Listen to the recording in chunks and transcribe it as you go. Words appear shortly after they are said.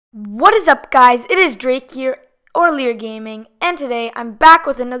What is up, guys? It is Drake here, or Lear Gaming, and today I'm back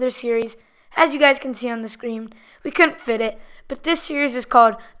with another series. As you guys can see on the screen, we couldn't fit it, but this series is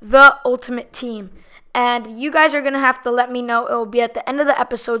called The Ultimate Team. And you guys are going to have to let me know. It will be at the end of the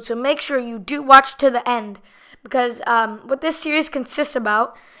episode, so make sure you do watch to the end. Because what this series consists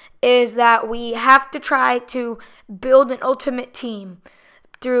about is that we have to try to build an ultimate team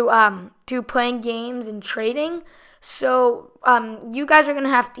through playing games and trading. So you guys are going to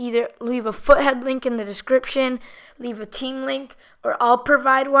have to either leave a foothead link in the description, leave a team link, or I'll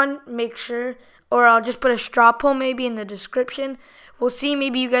provide one, make sure, or I'll just put a straw poll maybe in the description. We'll see.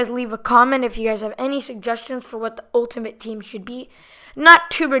 Maybe you guys leave a comment if you guys have any suggestions for what the ultimate team should be. Not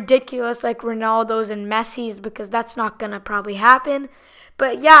too ridiculous like Ronaldo's and Messi's, because that's not going to probably happen.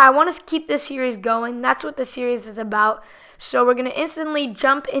 But yeah, I want to keep this series going. That's what the series is about. So we're going to instantly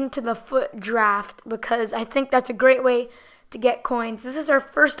jump into the foot draft, because I think that's a great way to get coins. This is our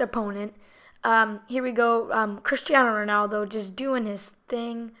first opponent. Here we go. Cristiano Ronaldo just doing his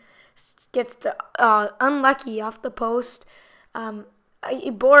thing. Gets the unlucky off the post.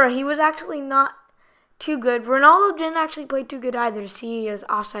 Iborra, he was actually not too good. Ronaldo didn't actually play too good either. See his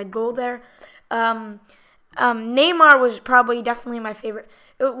offside goal there. Neymar was definitely my favorite.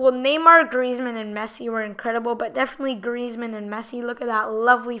 Well, Neymar, Griezmann, and Messi were incredible, but definitely Griezmann and Messi. Look at that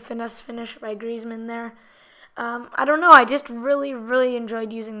lovely finesse finish by Griezmann there. I don't know. I just really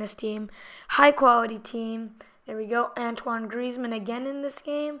enjoyed using this team. High quality team. There we go. Antoine Griezmann again in this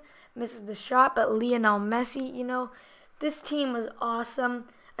game. Misses the shot, but Lionel Messi, you know, this team was awesome.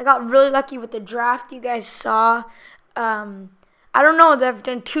 I got really lucky with the draft you guys saw. I don't know, I've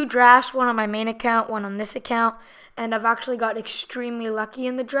done 2 drafts, one on my main account, one on this account, and I've actually got extremely lucky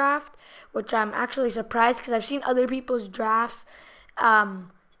in the draft, which I'm actually surprised because I've seen other people's drafts, and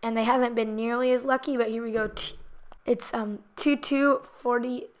they haven't been nearly as lucky. But here we go. It's 2-2,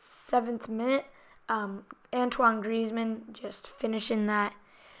 47th minute. Antoine Griezmann just finishing that.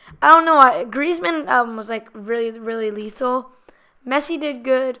 I don't know, Griezmann was like really lethal. Messi did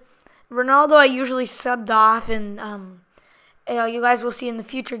good. Ronaldo I usually subbed off, and you guys will see in the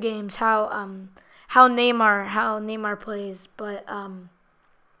future games how Neymar plays. But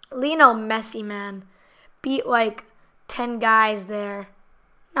Lionel Messi, man, beat like 10 guys there.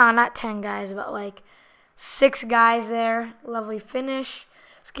 No, not 10 guys, but like 6 guys there. Lovely finish.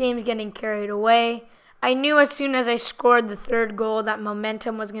 This game's getting carried away. I knew as soon as I scored the 3rd goal that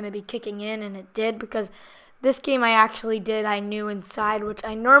momentum was going to be kicking in, and it did, because this game I knew inside, which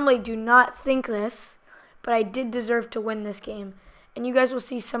I normally do not think this, but I did deserve to win this game. And you guys will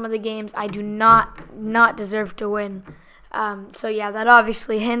see some of the games I do not deserve to win. So yeah, that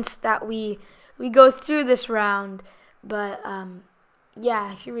obviously hints that we go through this round. But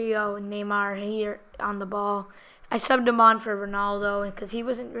yeah, here we go. Neymar here on the ball. I subbed him on for Ronaldo because he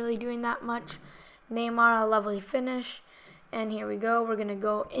wasn't really doing that much. Neymar, a lovely finish. And here we go. We're going to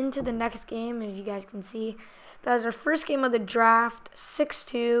go into the next game, as you guys can see. That was our first game of the draft,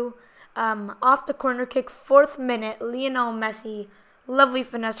 6-2. Off the corner kick, 4th minute, Lionel Messi. Lovely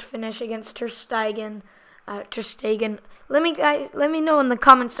finesse finish against Ter Stegen. Let me know in the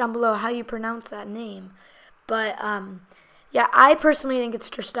comments down below how you pronounce that name. But yeah, I personally think it's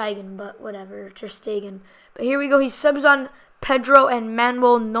Ter Stegen, but whatever, Ter Stegen. But here we go. He subs on Pedro and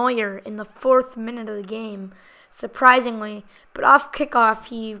Manuel Neuer in the 4th minute of the game, surprisingly. But off kickoff,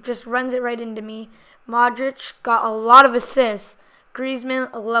 he just runs it right into me. Modric got a lot of assists.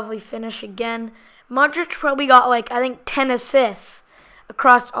 Griezmann, a lovely finish again. Modric probably got like, I think, 10 assists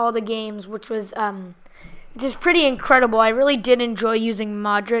across all the games, which was just pretty incredible. I really did enjoy using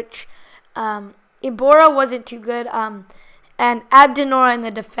Modric. Iborra wasn't too good. And Abdenor in the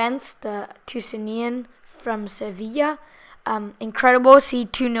defense, the Tunisian from Sevilla. Incredible. See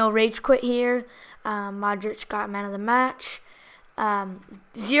 2-0 rage quit here. Modric got man of the match.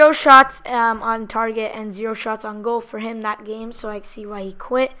 0 shots on target and 0 shots on goal for him that game, so I see why he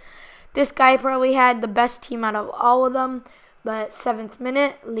quit. This guy probably had the best team out of all of them, but 7th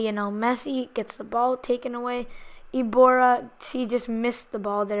minute, Lionel Messi gets the ball taken away. Iborra, he just missed the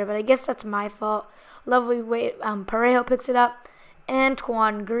ball there, but I guess that's my fault. Lovely way, Parejo picks it up.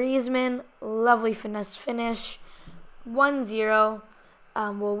 Antoine Griezmann, lovely finesse finish. 1-0,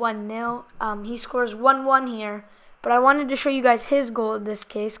 1-0. He scores 1-1 here. But I wanted to show you guys his goal in this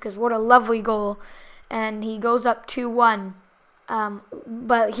case, because what a lovely goal. And he goes up 2-1.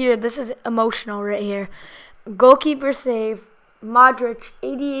 But here, this is emotional right here. Goalkeeper save. Modric,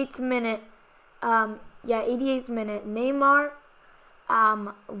 88th minute. 88th minute. Neymar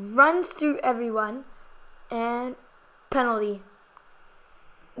runs through everyone. And penalty.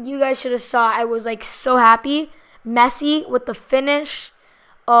 You guys should have saw. I was like so happy. Messi with the finish.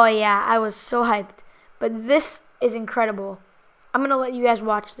 Oh yeah, I was so hyped. But this is incredible. I'm going to let you guys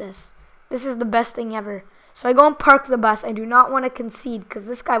watch this. This is the best thing ever. So I go and park the bus. I do not want to concede because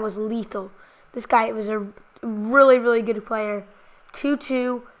this guy was lethal. This guy was a really, really good player.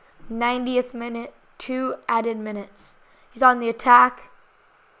 2-2, 90th minute, 2 added minutes. He's on the attack.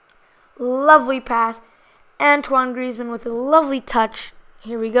 Lovely pass. Antoine Griezmann with a lovely touch.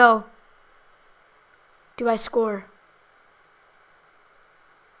 Here we go. Do I score?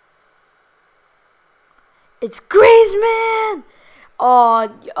 It's Griezmann! Oh,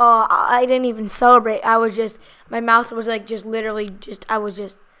 I didn't even celebrate. I was just, my mouth was like just literally just, I was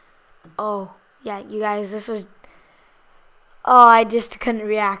just, oh, yeah, you guys, this was, oh, I just couldn't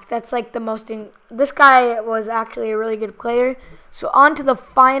react. That's like the most, this guy was actually a really good player. So on to the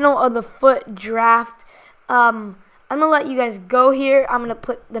final of the foot draft. I'm going to let you guys go here. I'm going to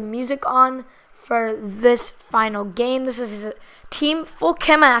put the music on for this final game. This is a team, full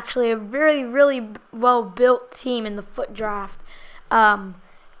chem actually, a very, really well-built team in the foot draft.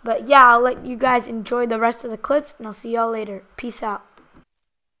 But yeah, I'll let you guys enjoy the rest of the clips, and I'll see y'all later. Peace out.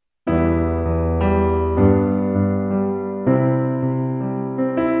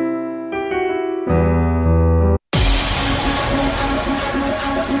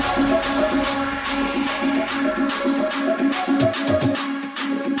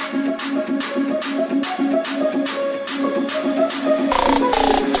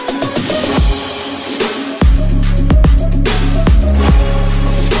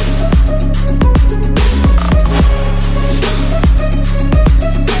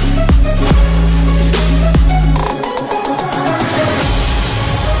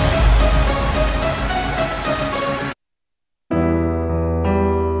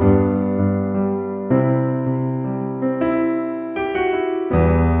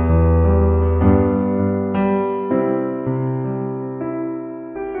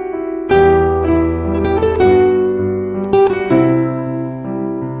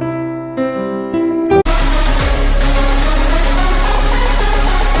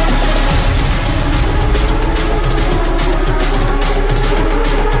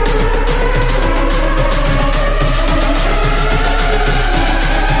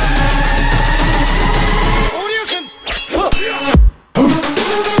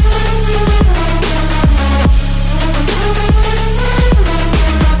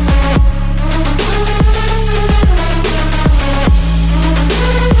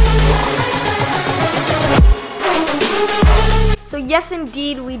 Yes,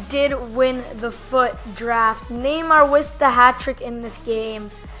 indeed, we did win the foot draft. Neymar with the hat trick in this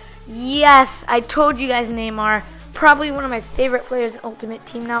game. Yes, I told you guys Neymar. Probably one of my favorite players in Ultimate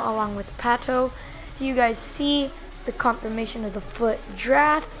Team now, along with Pato. You guys see the confirmation of the foot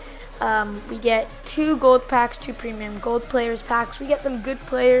draft. We get 2 gold packs, 2 premium gold players packs. We get some good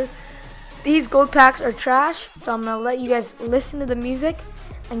players. These gold packs are trash, so I'm going to let you guys listen to the music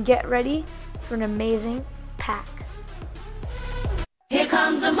and get ready for an amazing pack. Here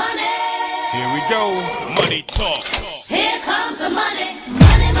comes the money. Here we go. Money talk. Here comes the money.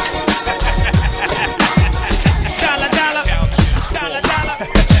 Money, money, money. Dollar, dollar. Dollar, dollar.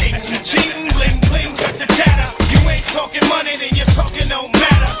 Cheating, cheating, bling, bling, got the chatter. You ain't talking money, then you're talking no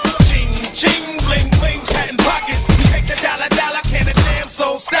matter. Cheating, cheating, bling, bling, patent pockets. You take the dollar, dollar, can a damn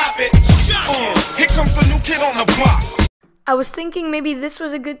soul stop it. Here comes the new kid on the block. I was thinking maybe this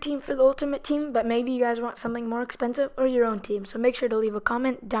was a good team for the Ultimate Team, but maybe you guys want something more expensive or your own team. So make sure to leave a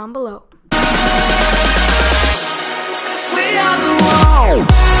comment down below. We are the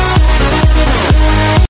world.